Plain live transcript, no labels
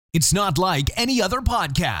It's not like any other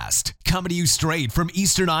podcast. Coming to you straight from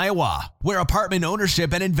Eastern Iowa, where apartment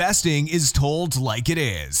ownership and investing is told like it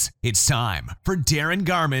is. It's time for Darren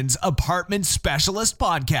Garman's Apartment Specialist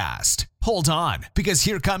Podcast. Hold on, because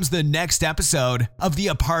here comes the next episode of the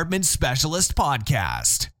Apartment Specialist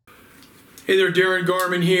Podcast. Hey there, Darren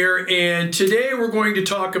Garman here, and today we're going to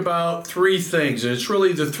talk about three things, and it's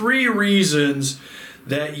really the three reasons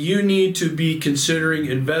that you need to be considering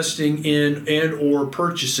investing in and or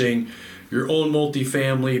purchasing your own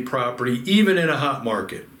multifamily property, even in a hot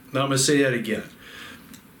market. Now I'm going to say that again.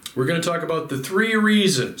 We're going to talk about the three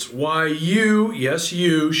reasons why you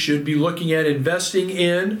should be looking at investing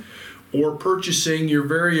in or purchasing your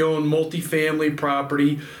very own multifamily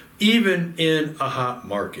property, even in a hot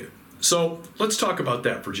market. So let's talk about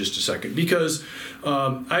that for just a second, because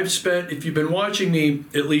if you've been watching me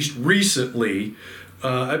at least recently,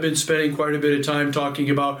 I've been spending quite a bit of time talking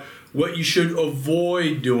about what you should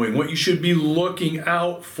avoid doing, what you should be looking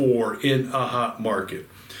out for in a hot market,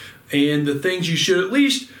 and the things you should at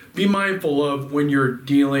least be mindful of when you're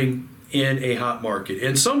dealing in a hot market.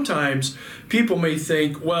 And sometimes people may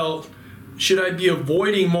think, well, should I be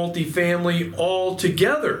avoiding multifamily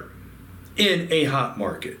altogether in a hot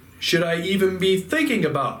market? Should I even be thinking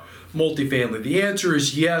about multifamily? The answer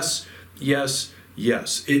is yes, yes,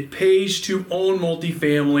 yes. It pays to own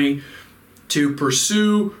multifamily, to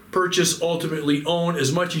pursue, purchase, ultimately own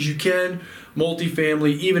as much as you can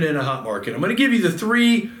multifamily, even in a hot market. I'm going to give you the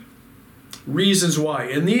three reasons why.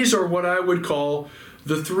 And these are what I would call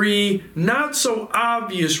the three not so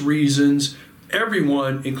obvious reasons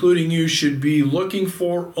everyone, including you, should be looking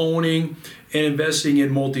for owning and investing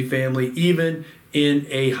in multifamily, even in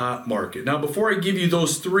a hot market. Now, before I give you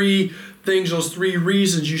those three things, those three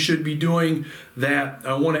reasons you should be doing that,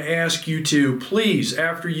 I want to ask you to please,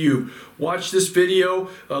 after you watch this video,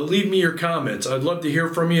 leave me your comments. I'd love to hear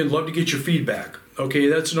from you and love to get your feedback. Okay,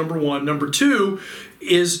 that's number one. Number two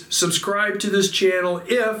is subscribe to this channel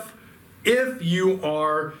if you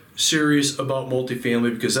are serious about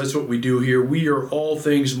multifamily, because that's what we do here. We are all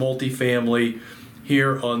things multifamily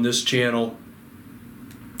here on this channel.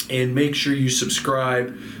 And make sure you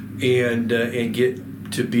subscribe and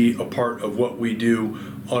get to be a part of what we do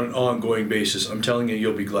on an ongoing basis. I'm telling you,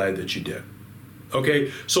 you'll be glad that you did.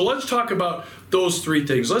 Okay, so let's talk about those three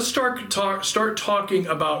things. Let's start talking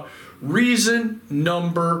about reason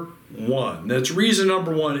number one. That's reason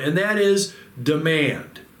number one, and that is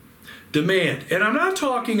demand. Demand. And I'm not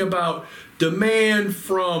talking about demand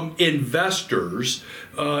from investors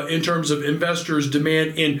in terms of investors'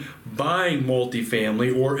 demand in buying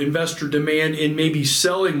multifamily or investor demand in maybe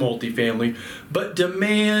selling multifamily, but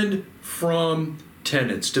demand from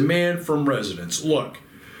tenants, demand from residents. Look,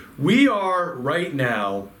 we are right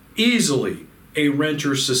now easily a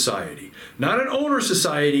renter society. Not an owner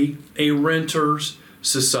society, a renters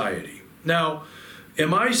society. Now,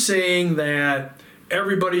 am I saying that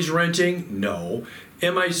everybody's renting? No.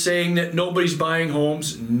 Am I saying that nobody's buying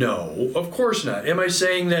homes? No, of course not. Am I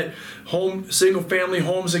saying that single-family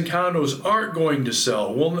homes and condos aren't going to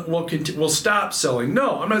sell? We'll stop selling?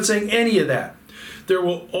 No, I'm not saying any of that. There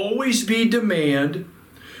will always be demand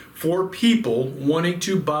for people wanting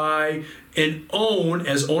to buy and own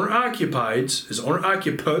as owner-occupants,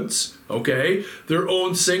 okay, their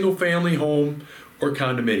own single-family home or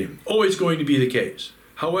condominium. Always going to be the case.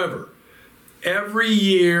 However, every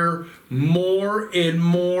year, more and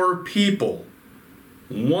more people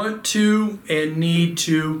want to and need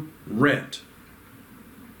to rent.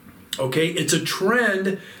 Okay, it's a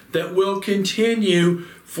trend that will continue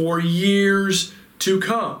for years to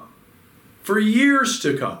come. For years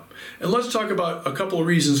to come. And let's talk about a couple of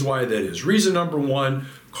reasons why that is. Reason number one,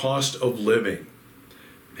 cost of living.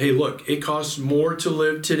 Hey, look, it costs more to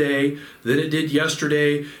live today than it did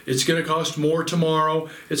yesterday. It's going to cost more tomorrow.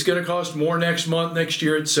 It's going to cost more next month, next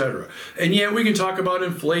year, etc. And yeah, we can talk about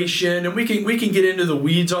inflation and we can get into the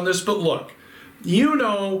weeds on this, but look, you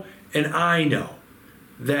know and I know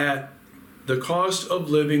that the cost of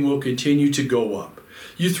living will continue to go up.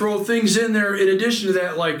 You throw things in there in addition to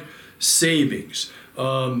that, like savings,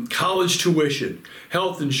 college tuition,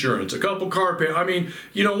 health insurance, a couple car payments. I mean,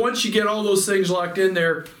 once you get all those things locked in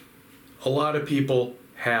there, a lot of people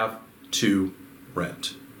have to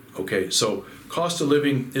rent. Okay, so cost of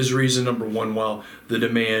living is reason number one, while the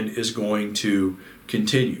demand is going to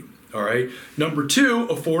continue. All right. Number two,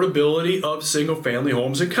 affordability of single-family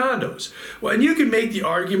homes and condos. Well, and you can make the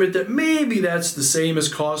argument that maybe that's the same as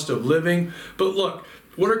cost of living, but look,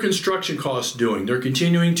 what are construction costs doing? They're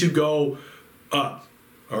continuing to go up.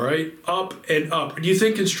 All right, up and up. Do you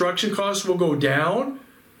think construction costs will go down?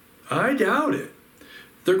 I doubt it.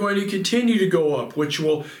 they're going to continue to go up, which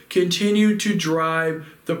will continue to drive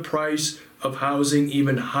the price of housing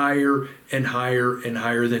even higher and higher and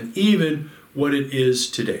higher than even what it is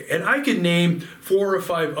today. And I could name 4 or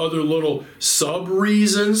 5 other little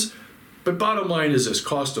sub-reasons, but bottom line is this: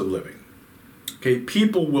 cost of living. Okay,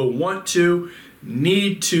 people will want to,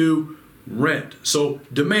 need to rent. So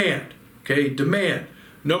demand, okay, demand,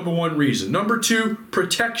 number 1 reason. Number 2,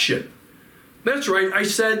 protection. That's right, I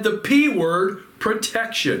said the P word,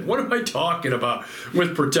 protection. What am I talking about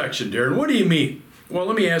with protection, Darren? What do you mean? Well,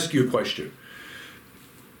 let me ask you a question.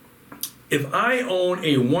 If I own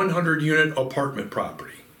a 100-unit apartment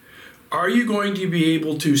property, are you going to be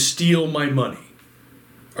able to steal my money?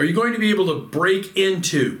 Are you going to be able to break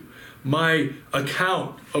into my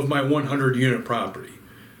account of my 100-unit property?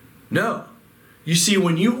 No. You see,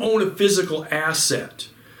 when you own a physical asset,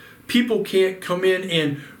 people can't come in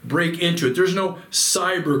and break into it. There's no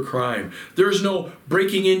cyber crime. There's no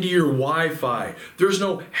breaking into your Wi-Fi. There's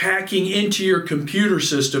no hacking into your computer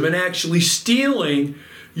system and actually stealing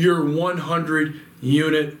your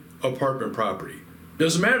 100-unit apartment property.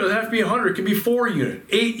 Doesn't matter. It doesn't have to be 100. It can be 4-unit,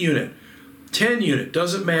 8-unit, 10-unit.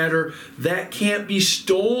 Doesn't matter. That can't be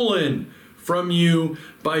stolen from you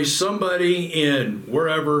by somebody in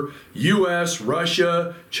wherever, U.S.,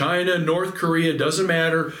 Russia, China, North Korea, doesn't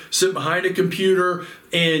matter, sit behind a computer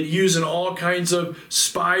and using all kinds of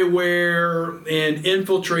spyware and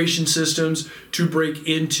infiltration systems to break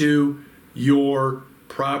into your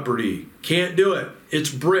property. Can't do it. It's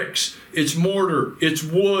bricks, it's mortar, it's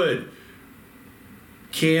wood.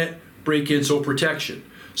 Can't break in, so protection.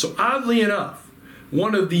 So oddly enough,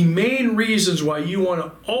 one of the main reasons why you want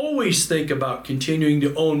to always think about continuing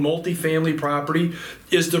to own multifamily property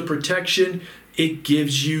is the protection it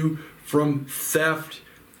gives you from theft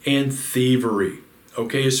and thievery.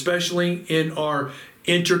 Okay, especially in our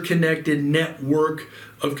interconnected network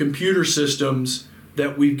of computer systems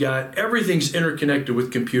that we've got. Everything's interconnected with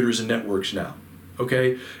computers and networks now.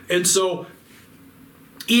 Okay, and so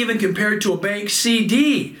even compared to a bank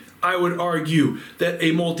CD, I would argue that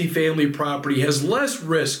a multifamily property has less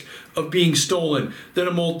risk of being stolen than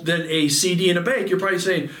a CD in a bank. You're probably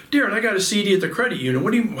saying, Darren, I got a CD at the credit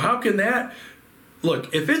union. How can that?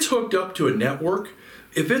 Look, if it's hooked up to a network,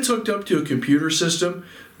 if it's hooked up to a computer system,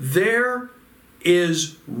 there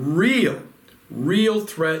is real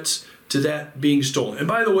threats to that being stolen. And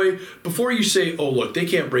by the way, before you say, oh, look, they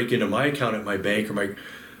can't break into my account at my bank or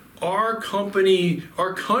our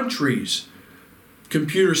country's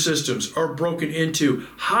computer systems are broken into,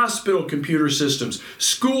 hospital computer systems,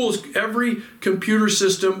 schools, every computer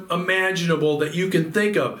system imaginable that you can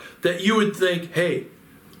think of, that you would think, hey,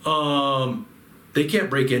 they can't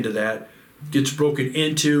break into that, gets broken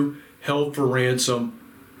into, held for ransom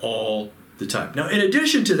all the time. Now, in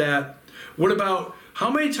addition to that, what about how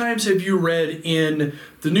many times have you read in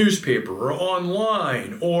the newspaper or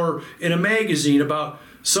online or in a magazine about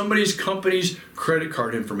somebody's company's credit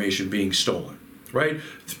card information being stolen? Right?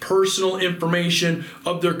 Personal information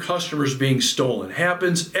of their customers being stolen.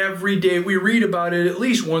 Happens every day. We read about it at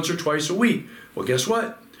least once or twice a week. Well, guess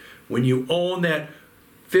what? When you own that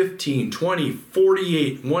 15, 20,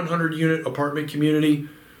 48, 100-unit apartment community,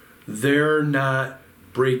 they're not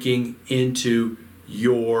breaking into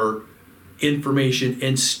your information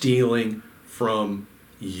and stealing from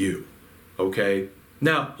you. Okay?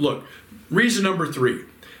 Now, look, reason number 3,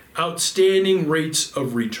 outstanding rates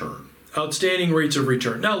of return. Outstanding rates of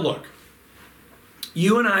return. Now look,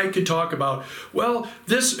 you and I could talk about, well,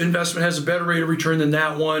 this investment has a better rate of return than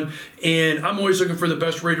that one, and I'm always looking for the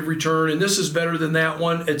best rate of return, and this is better than that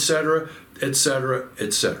one, etc., etc.,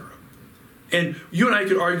 etc. And you and I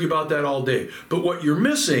could argue about that all day. But what you're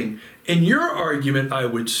missing in your argument, I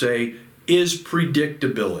would say, is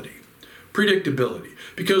predictability. Predictability.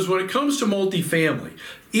 Because when it comes to multifamily,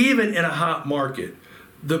 even in a hot market,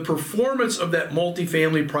 the performance of that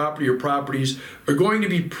multifamily property or properties are going to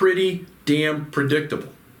be pretty damn predictable.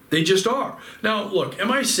 They just are. Now, look,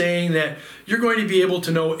 am I saying that you're going to be able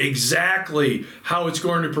to know exactly how it's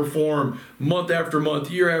going to perform month after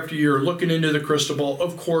month, year after year, looking into the crystal ball?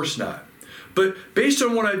 Of course not. But based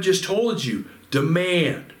on what I've just told you,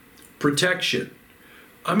 demand, protection,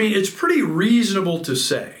 I mean, it's pretty reasonable to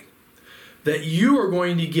say that you are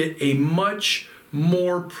going to get a much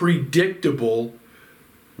more predictable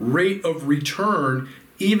rate of return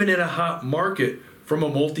even in a hot market from a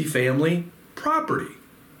multifamily property,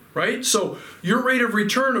 right? So your rate of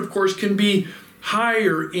return, of course, can be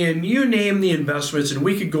higher in, you name the investments, and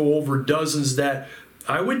we could go over dozens that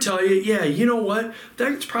I would tell you, yeah, you know what?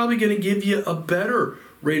 That's probably going to give you a better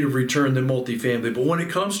rate of return than multifamily. But when it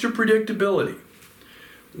comes to predictability,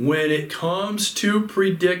 when it comes to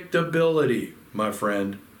predictability, my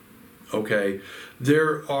friend, okay,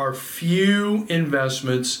 there are few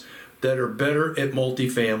investments that are better at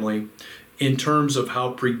multifamily in terms of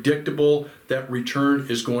how predictable that return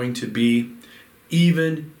is going to be,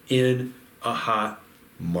 even in a hot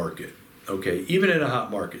market. Okay, even in a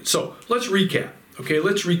hot market. So let's recap. Okay,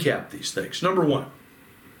 let's recap these things. Number one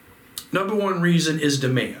reason is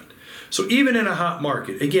demand. So even in a hot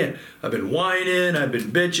market, again, I've been whining, I've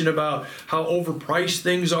been bitching about how overpriced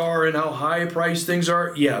things are and how high priced things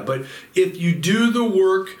are. Yeah, but if you do the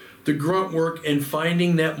work, the grunt work, and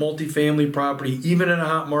finding that multifamily property, even in a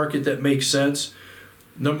hot market that makes sense,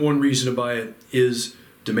 number one reason to buy it is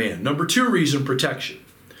demand. Number two reason, protection.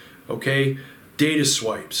 Okay, data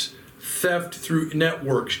swipes, theft through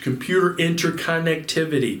networks, computer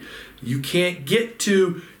interconnectivity. You can't get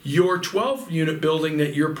to your 12-unit building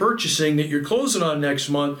that you're purchasing, that you're closing on next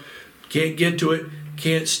month. Can't get to it,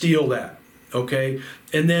 can't steal that, okay?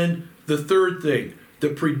 And then the third thing, the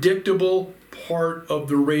predictable part of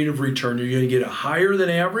the rate of return. You're going to get a higher than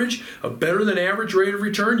average, a better than average rate of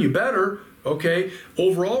return. You better, okay?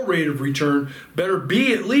 Overall rate of return better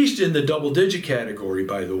be at least in the double-digit category,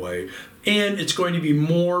 by the way. And it's going to be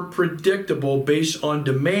more predictable based on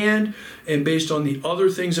demand and based on the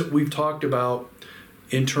other things that we've talked about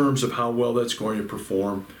in terms of how well that's going to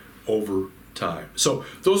perform over time. So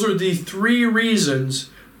those are the three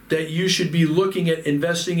reasons that you should be looking at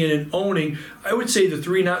investing in and owning. I would say the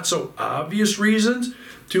three not so obvious reasons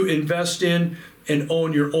to invest in and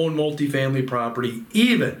own your own multifamily property,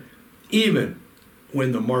 even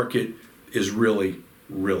when the market is really,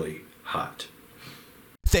 really hot.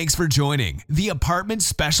 Thanks for joining the Apartment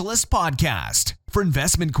Specialist Podcast. For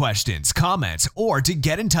investment questions, comments, or to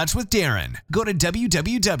get in touch with Darren, go to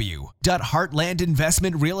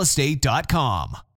www.heartlandinvestmentrealestate.com.